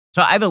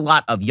So I have a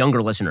lot of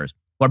younger listeners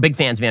who are big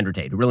fans of Andrew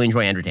Tate, who really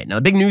enjoy Andrew Tate. Now,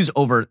 the big news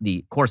over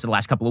the course of the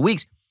last couple of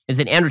weeks is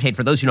that Andrew Tate,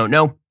 for those who don't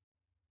know,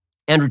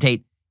 Andrew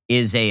Tate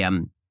is a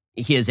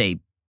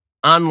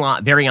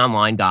very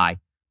online guy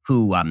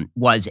who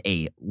was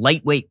a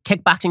lightweight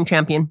kickboxing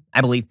champion,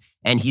 I believe,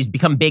 and he's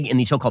become big in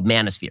the so-called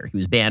manosphere. He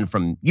was banned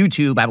from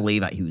YouTube, I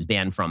believe. He was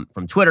banned from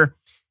Twitter.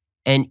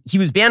 And he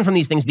was banned from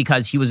these things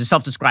because he was a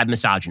self-described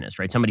misogynist,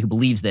 right? Somebody who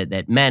believes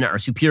that men are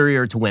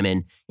superior to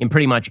women in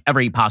pretty much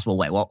every possible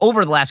way. Well,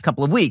 over the last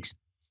couple of weeks,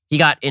 he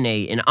got in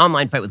an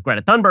online fight with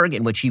Greta Thunberg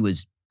in which he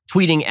was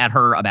tweeting at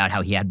her about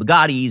how he had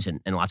Bugattis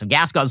and lots of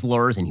gas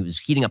guzzlers and he was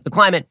heating up the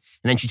climate.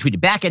 And then she tweeted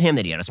back at him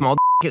that he had a small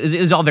dick. It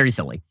was all very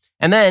silly.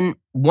 And then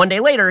one day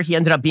later, he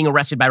ended up being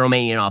arrested by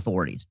Romanian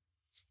authorities.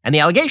 And the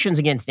allegations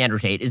against Andrew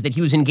Tate is that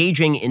he was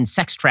engaging in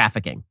sex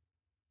trafficking.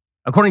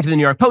 According to the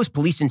New York Post,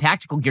 police in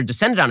tactical gear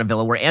descended on a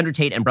villa where Andrew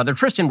Tate and brother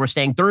Tristan were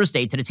staying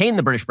Thursday to detain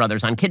the British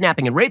brothers on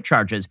kidnapping and rape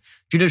charges,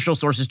 judicial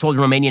sources told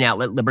Romanian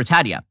outlet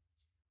Libertatea.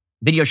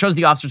 Video shows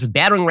the officers with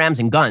battering rams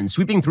and guns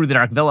sweeping through the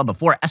dark villa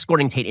before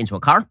escorting Tate into a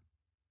car.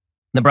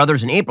 The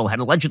brothers in April had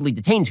allegedly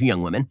detained two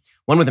young women,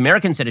 one with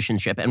American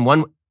citizenship and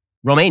one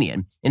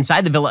Romanian,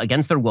 inside the villa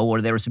against their will,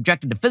 where they were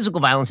subjected to physical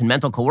violence and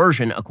mental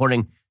coercion,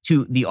 according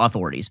to the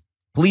authorities.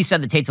 Police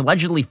said that Tate's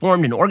allegedly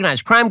formed an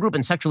organized crime group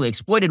and sexually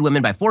exploited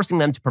women by forcing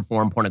them to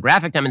perform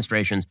pornographic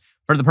demonstrations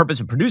for the purpose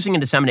of producing and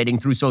disseminating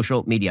through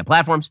social media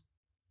platforms.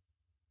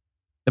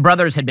 The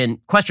brothers had been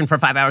questioned for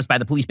 5 hours by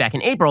the police back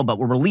in April, but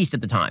were released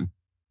at the time.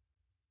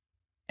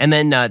 And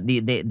then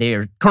they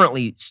are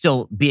currently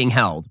still being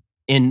held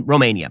in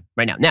Romania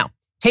right now. Now,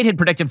 Tate had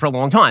predicted for a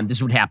long time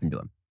this would happen to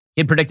him. He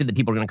had predicted that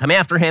people were going to come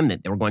after him,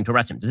 that they were going to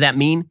arrest him. Does that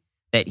mean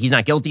that he's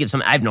not guilty of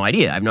something? I have no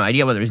idea. I have no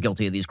idea whether he's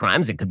guilty of these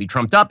crimes. It could be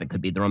trumped up. It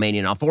could be the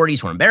Romanian authorities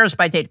who are embarrassed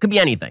by Tate. It could be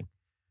anything.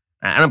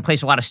 I don't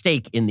place a lot of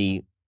stake in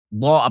the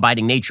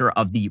law-abiding nature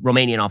of the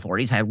Romanian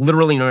authorities. I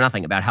literally know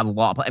nothing about how the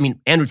law... I mean,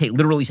 Andrew Tate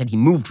literally said he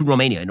moved to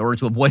Romania in order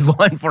to avoid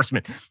law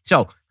enforcement.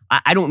 So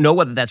I don't know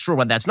whether that's true or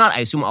whether that's not. I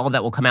assume all of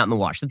that will come out in the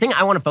wash. The thing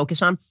I want to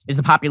focus on is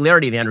the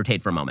popularity of Andrew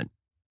Tate for a moment.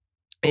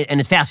 And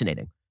it's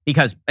fascinating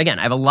because, again,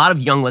 I have a lot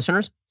of young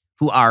listeners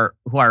who are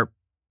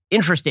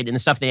interested in the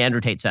stuff that Andrew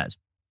Tate says.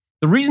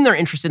 The reason they're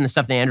interested in the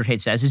stuff that Andrew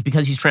Tate says is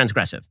because he's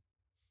transgressive.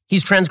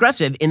 He's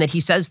transgressive in that he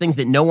says things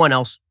that no one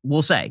else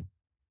will say.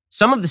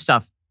 Some of the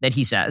stuff that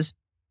he says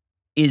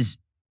is,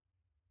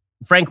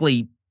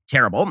 frankly,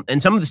 terrible.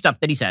 And some of the stuff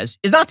that he says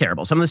is not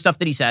terrible. Some of the stuff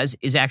that he says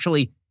is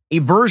actually a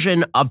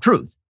version of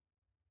truth.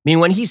 I mean,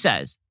 when he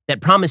says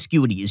that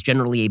promiscuity is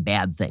generally a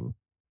bad thing,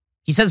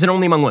 he says it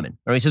only among women.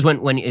 Or he says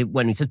when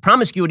he says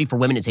promiscuity for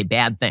women is a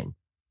bad thing.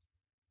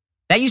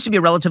 That used to be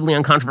a relatively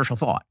uncontroversial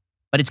thought.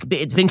 But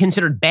it's been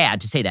considered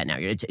bad to say that now.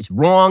 It's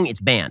wrong. It's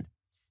banned.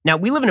 Now,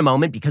 we live in a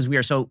moment because we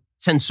are so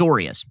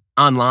censorious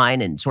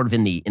online and sort of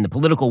in the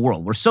political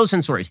world. We're so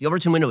censorious. The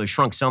Overton window has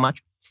shrunk so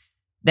much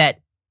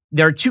that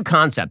there are two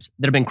concepts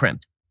that have been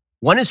crimped.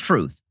 One is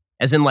truth,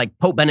 as in like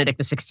Pope Benedict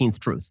XVI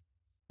truth.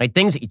 Right?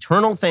 Things,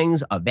 eternal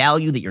things of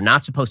value that you're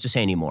not supposed to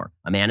say anymore.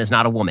 A man is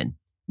not a woman.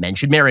 Men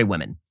should marry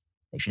women.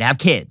 They should have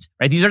kids.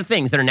 Right? These are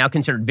things that are now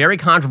considered very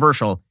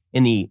controversial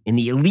in the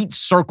elite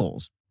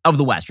circles of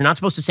the West. You're not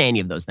supposed to say any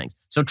of those things.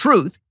 So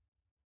truth,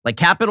 like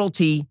capital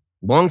T,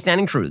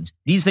 long-standing truths,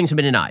 these things have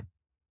been denied.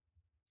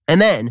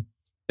 And then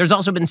there's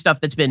also been stuff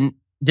that's been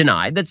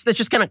denied that's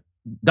just kind of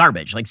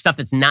garbage, like stuff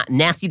that's not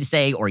nasty to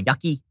say or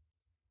yucky.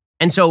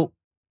 And so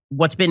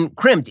what's been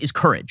crimped is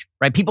courage,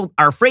 right? People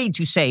are afraid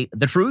to say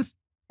the truth,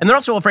 and they're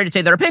also afraid to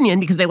say their opinion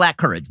because they lack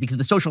courage, because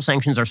the social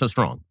sanctions are so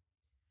strong.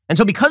 And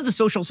so because the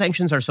social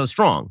sanctions are so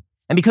strong,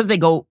 and because they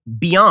go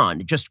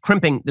beyond just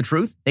crimping the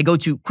truth, they go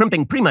to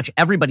crimping pretty much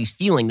everybody's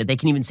feeling that they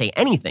can even say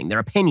anything, their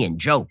opinion,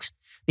 jokes.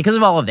 Because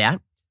of all of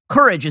that,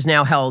 courage is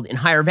now held in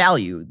higher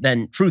value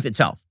than truth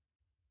itself.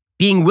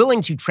 Being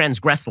willing to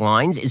transgress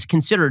lines is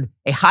considered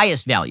a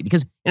highest value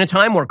because in a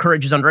time where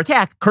courage is under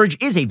attack, courage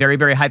is a very,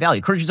 very high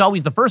value. Courage is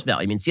always the first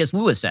value. I mean, C.S.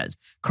 Lewis says,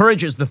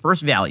 courage is the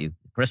first value,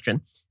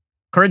 Christian.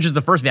 Courage is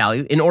the first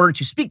value in order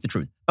to speak the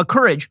truth. But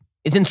courage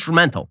is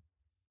instrumental.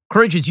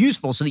 Courage is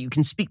useful so that you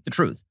can speak the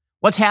truth.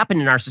 What's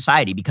happened in our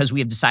society because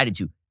we have decided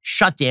to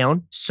shut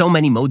down so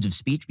many modes of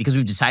speech, because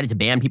we've decided to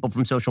ban people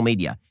from social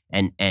media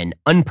and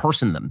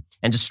unperson them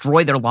and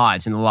destroy their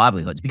lives and their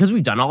livelihoods. Because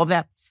we've done all of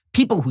that,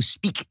 people who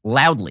speak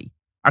loudly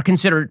are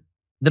considered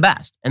the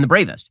best and the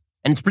bravest.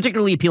 And it's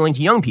particularly appealing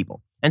to young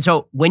people. And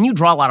so when you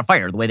draw a lot of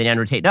fire, the way that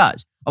Andrew Tate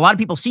does, a lot of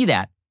people see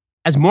that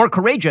as more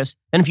courageous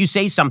than if you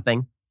say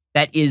something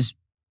that is,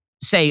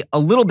 say, a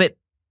little bit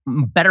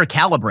better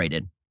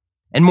calibrated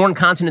and more in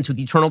consonance with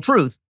eternal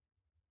truth.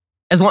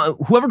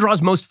 Whoever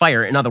draws most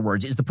fire, in other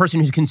words, is the person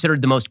who's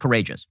considered the most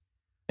courageous.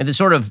 And this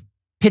sort of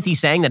pithy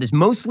saying that is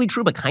mostly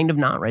true, but kind of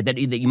not, right? That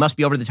you must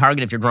be over the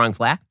target if you're drawing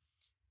flack.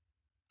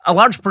 A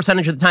large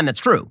percentage of the time, that's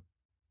true.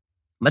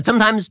 But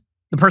sometimes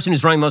the person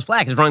who's drawing the most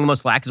flack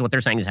is what they're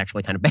saying is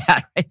actually kind of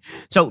bad, right?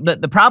 So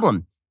the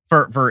problem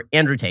for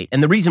Andrew Tate.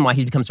 And the reason why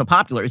he's become so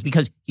popular is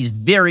because he's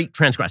very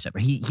transgressive.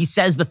 He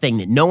says the thing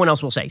that no one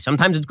else will say.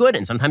 Sometimes it's good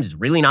and sometimes it's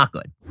really not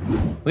good.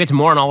 We'll get to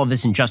more on all of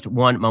this in just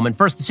one moment.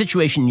 First, the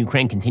situation in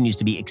Ukraine continues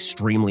to be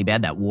extremely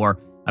bad. That war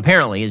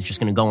apparently is just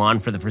going to go on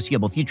for the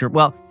foreseeable future.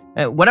 Well,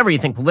 whatever you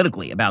think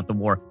politically about the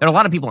war, there are a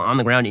lot of people on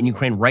the ground in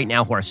Ukraine right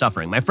now who are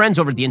suffering. My friends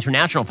over at the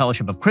International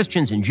Fellowship of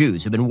Christians and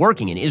Jews have been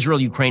working in Israel,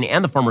 Ukraine,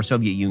 and the former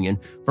Soviet Union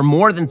for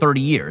more than 30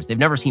 years. They've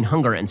never seen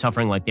hunger and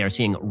suffering like they are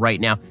seeing right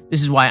now.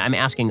 This is why I'm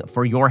asking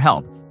for your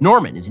help.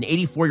 Norman is an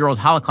 84-year-old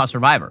Holocaust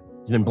survivor.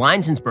 He's been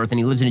blind since birth, and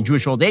he lives in a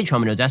Jewish old age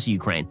home in Odessa,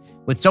 Ukraine.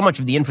 With so much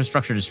of the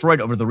infrastructure destroyed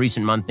over the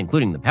recent month,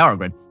 including the power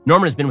grid,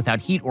 Norman has been without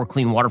heat or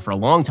clean water for a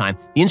long time.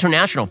 The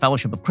International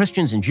Fellowship of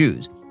Christians and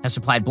Jews has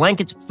supplied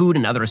blankets, food,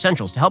 and other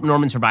essentials to help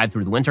Norman survive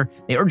through the winter.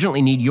 They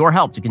urgently need your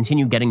help to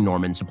continue getting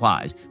Norman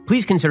supplies.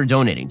 Please consider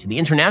donating to the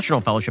International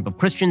Fellowship of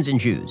Christians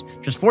and Jews.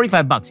 Just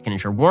 $45 can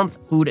ensure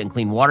warmth, food, and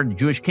clean water to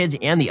Jewish kids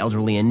and the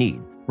elderly in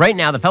need. Right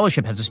now, the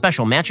fellowship has a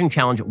special matching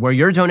challenge where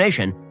your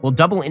donation will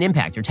double in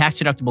impact. Your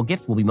tax-deductible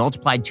gift will be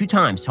multiplied 2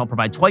 times to help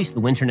provide twice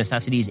the winter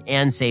necessities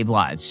and save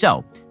lives.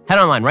 So, head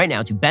online right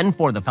now to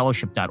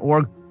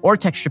benforthefellowship.org or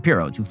text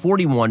Shapiro to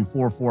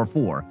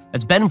 41444.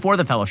 That's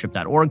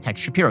benforthefellowship.org.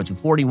 Text Shapiro to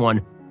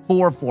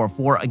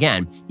 41444.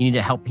 Again, you need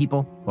to help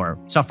people who are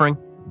suffering.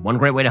 One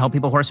great way to help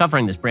people who are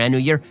suffering this brand new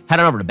year, head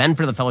on over to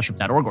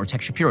benforthefellowship.org or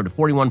text Shapiro to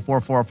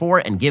 41444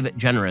 and give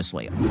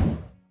generously.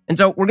 And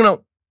so we're going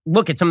to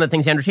look at some of the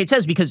things Andrew Tate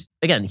says because,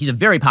 again, he's a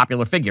very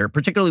popular figure,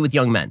 particularly with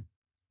young men.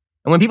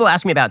 And when people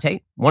ask me about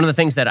Tate, one of the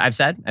things that I've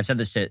said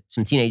this to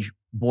some teenage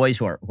boys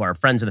who are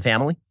friends of the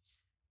family.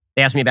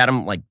 They asked me about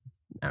him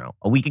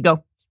a week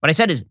ago. What I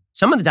said is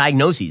some of the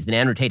diagnoses that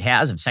Andrew Tate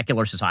has of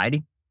secular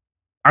society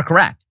are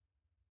correct.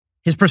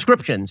 His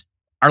prescriptions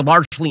are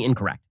largely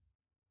incorrect.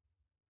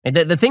 And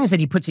the things that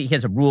he puts, he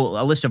has a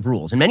list of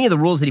rules, and many of the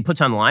rules that he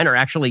puts online are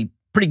actually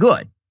pretty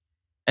good.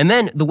 And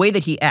then the way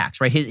that he acts,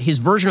 right? His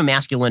version of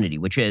masculinity,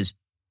 which is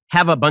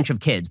have a bunch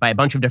of kids by a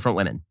bunch of different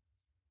women,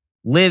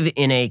 live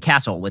in a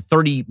castle with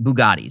 30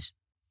 Bugattis,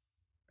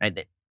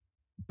 right?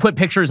 Put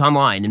pictures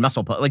online and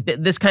muscle put, like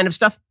this kind of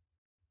stuff.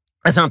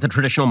 That's not the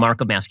traditional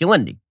mark of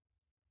masculinity.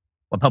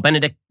 What Pope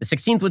Benedict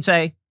XVI would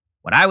say,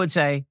 what I would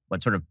say,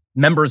 what sort of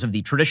members of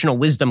the traditional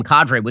wisdom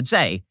cadre would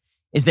say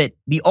is that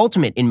the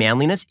ultimate in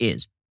manliness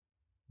is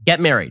get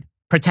married,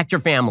 protect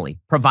your family,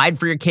 provide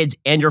for your kids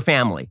and your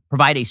family,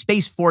 provide a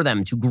space for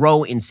them to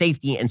grow in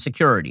safety and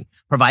security,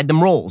 provide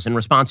them roles and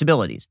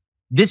responsibilities.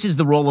 This is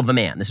the role of a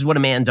man. This is what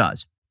a man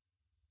does.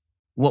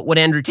 What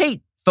Andrew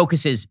Tate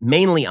focuses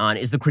mainly on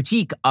is the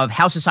critique of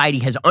how society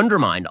has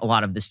undermined a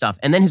lot of this stuff.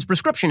 And then his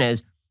prescription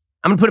is,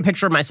 I'm going to put a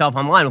picture of myself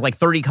online with like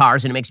 30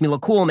 cars and it makes me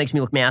look cool, makes me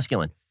look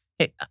masculine.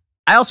 Hey,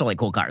 I also like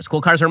cool cars.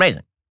 Cool cars are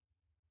amazing.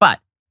 But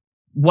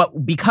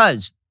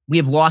because we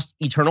have lost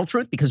eternal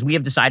truth, because we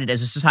have decided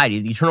as a society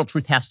the eternal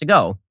truth has to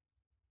go,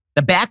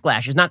 the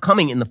backlash is not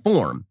coming in the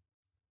form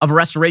of a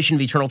restoration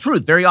of eternal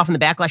truth. Very often the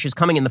backlash is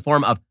coming in the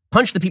form of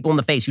punch the people in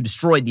the face who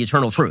destroyed the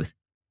eternal truth.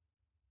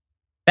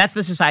 That's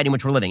the society in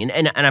which we're living.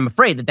 And I'm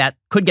afraid that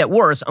could get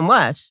worse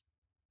unless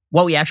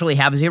what we actually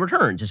have is a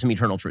return to some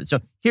eternal truth. So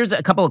here's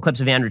a couple of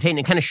clips of Andrew Tate, and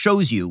it kind of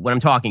shows you what I'm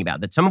talking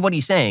about, that some of what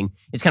he's saying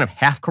is kind of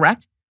half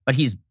correct, but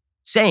he's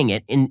saying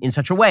it in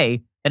such a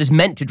way that is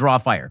meant to draw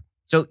fire.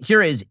 So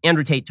here is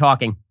Andrew Tate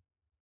talking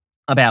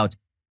about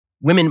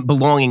women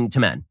belonging to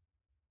men.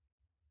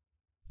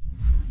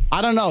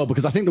 I don't know,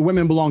 because I think the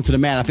women belong to the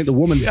man. I think the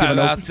woman's given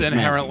over. That's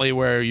inherently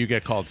where you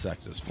get called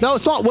sexist. No,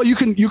 it's not. Well, you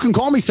can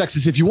call me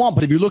sexist if you want,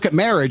 but if you look at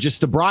marriage, it's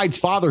the bride's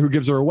father who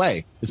gives her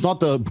away. It's not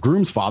the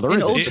groom's father.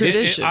 In old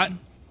tradition.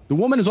 The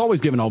woman is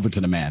always given over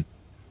to the man.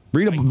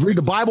 Read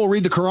the Bible,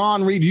 read the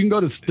Quran, you can go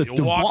to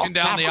you're walking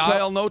down the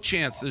aisle, no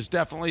chance.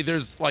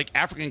 There's like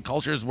African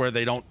cultures where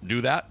they don't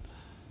do that.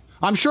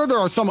 I'm sure there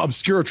are some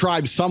obscure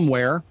tribes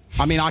somewhere.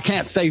 I mean, I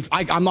can't say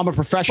I'm not a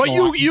professional.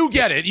 But you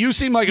get it. You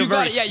seem like a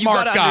very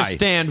smart guy.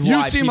 Understand you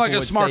why seem like a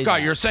would smart say guy.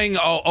 that. You're saying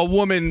a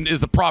woman is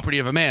the property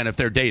of a man if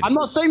they're dating. I'm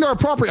not saying they're a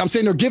property. I'm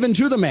saying they're given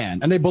to the man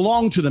and they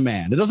belong to the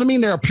man. It doesn't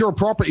mean they're a pure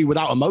property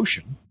without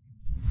emotion.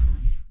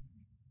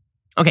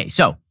 Okay,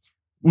 so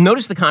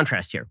notice the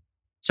contrast here.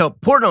 So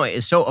Portnoy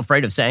is so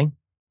afraid of saying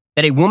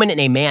that a woman and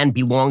a man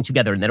belong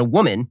together, and that a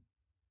woman,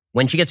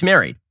 when she gets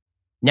married,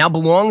 now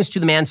belongs to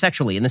the man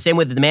sexually in the same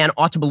way that the man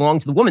ought to belong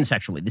to the woman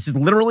sexually. This is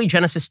literally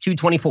Genesis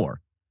 2:24.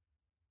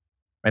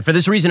 Right? For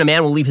this reason, a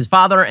man will leave his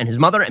father and his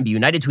mother and be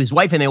united to his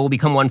wife, and they will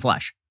become one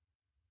flesh.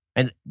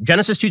 And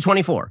Genesis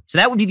 2:24. So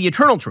that would be the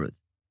eternal truth.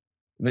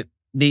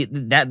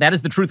 That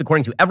is the truth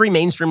according to every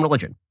mainstream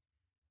religion.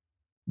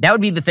 That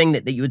would be the thing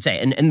that you would say.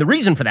 And the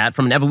reason for that,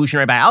 from an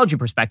evolutionary biology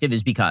perspective,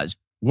 is because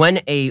when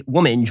a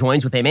woman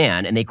joins with a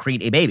man and they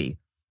create a baby,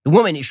 the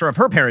woman is sure of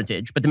her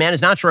parentage, but the man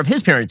is not sure of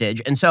his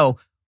parentage. And so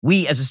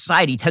we as a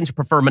society tend to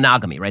prefer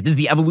monogamy, right? This is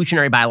the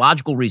evolutionary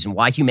biological reason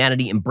why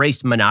humanity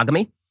embraced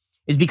monogamy,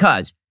 is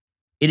because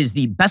it is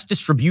the best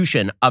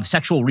distribution of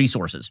sexual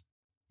resources.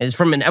 It is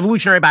from an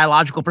evolutionary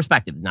biological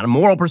perspective. It's not a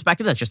moral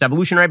perspective. That's just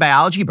evolutionary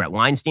biology. Brett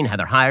Weinstein,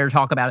 Heather Heyer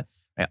talk about it.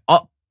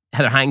 Right?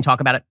 Heather Heying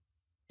talk about it.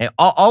 Right?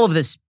 All of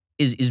this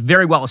is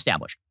very well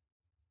established.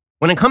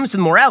 When it comes to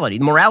the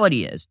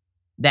morality is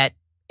that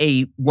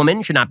a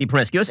woman should not be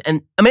promiscuous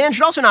and a man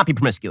should also not be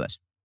promiscuous.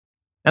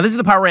 Now, this is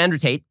the part where Andrew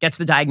Tate gets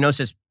the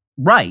diagnosis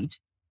right,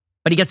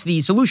 but he gets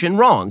the solution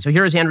wrong. So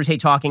here is Andrew Tate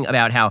talking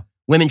about how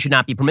women should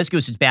not be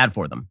promiscuous. It's bad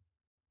for them.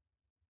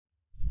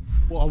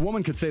 Well, a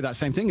woman could say that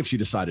same thing if she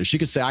decided. She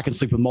could say, I can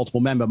sleep with multiple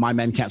men, but my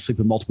men can't sleep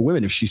with multiple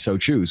women if she so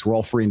chooses. We're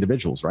all free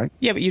individuals, right?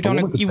 Yeah, but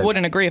you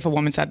wouldn't agree if a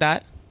woman said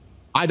that.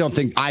 I don't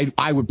think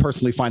I would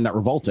personally find that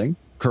revolting,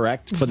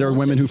 correct? But there are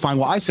women who find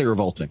what I say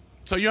revolting.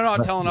 So you're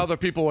not telling other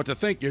people what to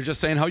think. You're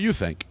just saying how you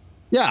think.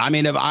 Yeah, I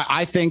mean, if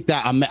I think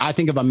that I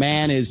think if a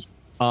man is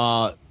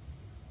not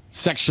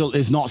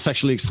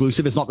sexually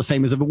exclusive, it's not the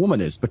same as if a woman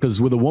is,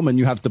 because with a woman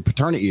you have the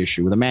paternity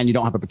issue. With a man, you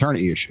don't have a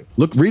paternity issue.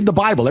 Look, read the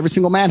Bible. Every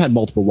single man had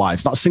multiple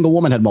wives. Not a single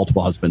woman had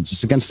multiple husbands.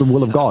 It's against the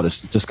will of God.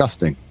 It's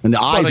disgusting in the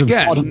eyes of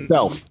God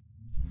himself.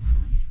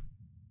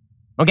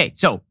 Okay,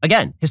 so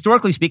again,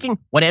 historically speaking,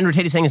 what Andrew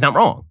Tate is saying is not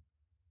wrong.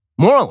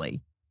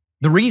 Morally,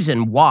 the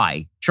reason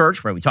why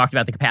church, where we talked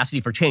about the capacity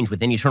for change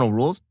within eternal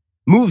rules,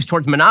 moves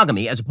towards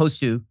monogamy as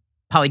opposed to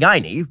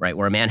polygyny, right,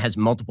 where a man has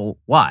multiple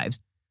wives,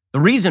 the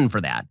reason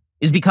for that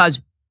is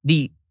because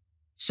the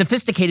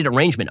sophisticated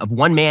arrangement of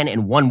one man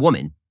and one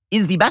woman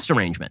is the best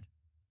arrangement.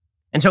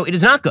 And so it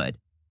is not good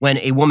when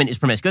a woman is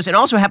promiscuous. It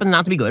also happens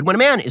not to be good when a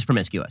man is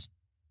promiscuous.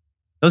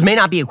 Those may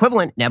not be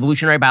equivalent in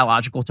evolutionary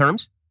biological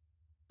terms,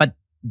 but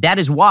that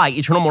is why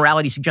eternal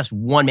morality suggests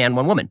one man,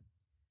 one woman.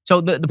 So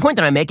the point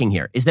that I'm making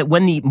here is that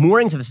when the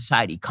moorings of a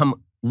society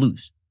come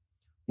loose,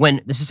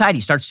 when the society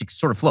starts to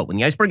sort of float, when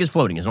the iceberg is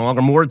floating, is no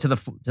longer moored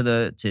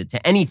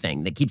to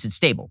anything that keeps it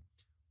stable,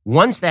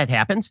 once that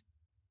happens,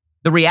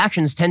 the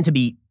reactions tend to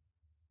be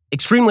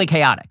extremely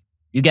chaotic.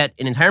 You get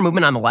an entire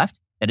movement on the left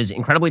that is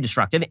incredibly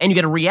destructive, and you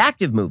get a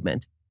reactive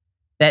movement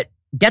that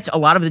gets a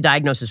lot of the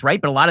diagnosis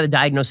right, but a lot of the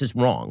diagnosis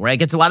wrong, right? It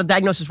gets a lot of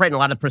diagnosis right and a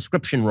lot of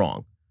prescription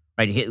wrong,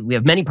 right? We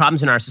have many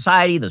problems in our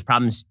society. Those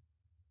problems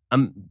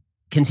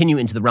continue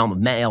into the realm of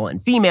male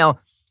and female.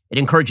 It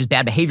encourages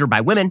bad behavior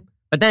by women.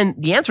 But then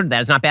the answer to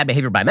that is not bad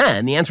behavior by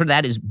men. The answer to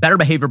that is better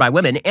behavior by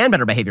women and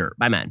better behavior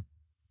by men.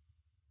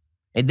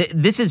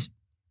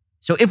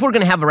 So if we're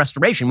going to have a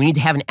restoration, we need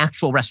to have an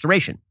actual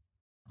restoration.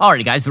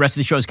 Alrighty, guys, the rest of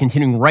the show is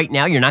continuing right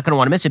now. You're not going to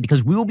want to miss it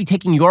because we will be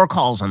taking your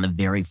calls on the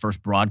very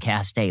first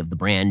broadcast day of the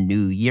brand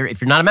new year.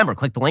 If you're not a member,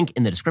 click the link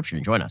in the description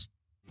and join us.